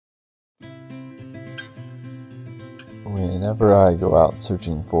Whenever I go out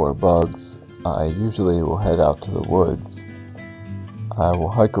searching for bugs, I usually will head out to the woods. I will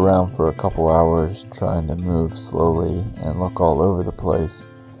hike around for a couple hours trying to move slowly and look all over the place,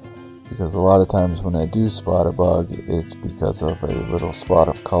 because a lot of times when I do spot a bug, it's because of a little spot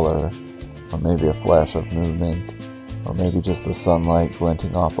of color, or maybe a flash of movement, or maybe just the sunlight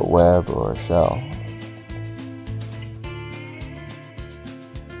glinting off a web or a shell.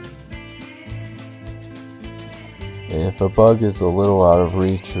 If a bug is a little out of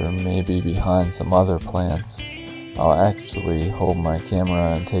reach or maybe behind some other plants, I'll actually hold my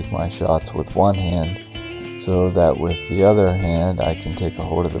camera and take my shots with one hand, so that with the other hand I can take a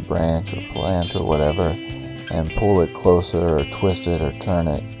hold of the branch or plant or whatever and pull it closer or twist it or turn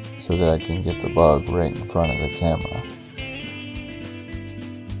it so that I can get the bug right in front of the camera.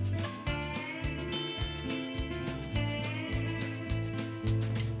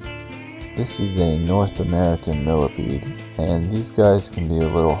 This is a North American millipede, and these guys can be a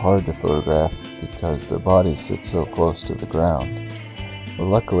little hard to photograph because their bodies sit so close to the ground. But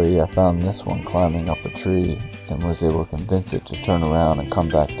luckily I found this one climbing up a tree and was able to convince it to turn around and come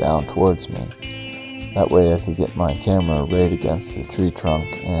back down towards me. That way I could get my camera right against the tree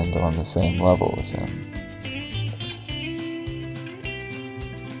trunk and on the same level as him.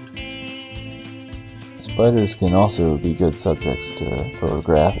 Spiders can also be good subjects to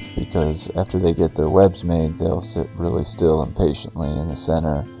photograph because after they get their webs made, they'll sit really still and patiently in the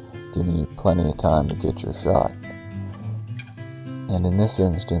center, giving you plenty of time to get your shot. And in this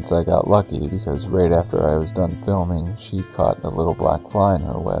instance I got lucky because right after I was done filming, she caught a little black fly in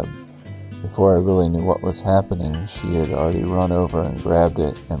her web. Before I really knew what was happening, she had already run over and grabbed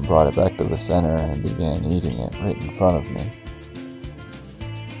it and brought it back to the center and began eating it right in front of me.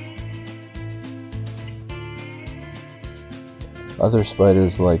 Other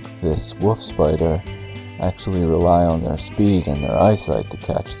spiders like this wolf spider actually rely on their speed and their eyesight to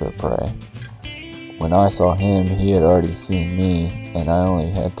catch their prey. When I saw him, he had already seen me, and I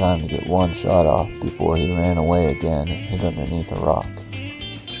only had time to get one shot off before he ran away again and hid underneath a rock.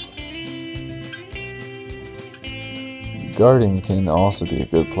 Garden can also be a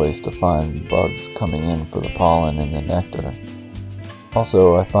good place to find bugs coming in for the pollen and the nectar.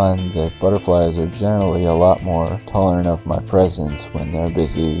 Also, I find that butterflies are generally a lot more tolerant of my presence when they're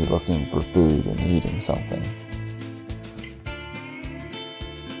busy looking for food and eating something.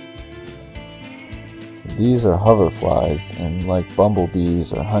 These are hoverflies, and like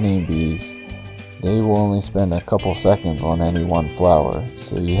bumblebees or honeybees, they will only spend a couple seconds on any one flower,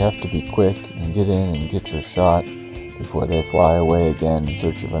 so you have to be quick and get in and get your shot before they fly away again in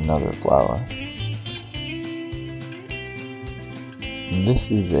search of another flower.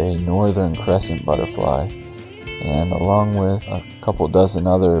 This is a northern crescent butterfly, and along with a couple dozen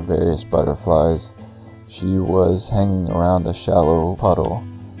other various butterflies, she was hanging around a shallow puddle.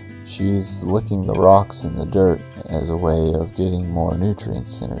 She's licking the rocks and the dirt as a way of getting more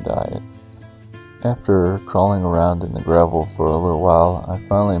nutrients in her diet. After crawling around in the gravel for a little while, I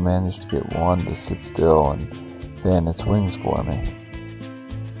finally managed to get one to sit still and fan its wings for me.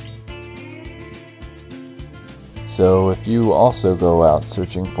 So if you also go out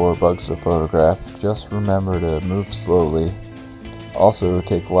searching for bugs to photograph, just remember to move slowly. Also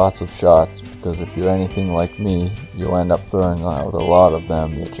take lots of shots, because if you're anything like me, you'll end up throwing out a lot of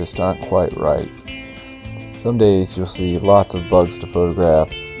them that just aren't quite right. Some days you'll see lots of bugs to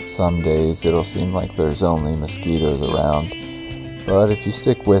photograph, some days it'll seem like there's only mosquitoes around. But if you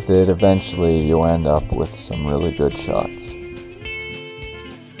stick with it, eventually you'll end up with some really good shots.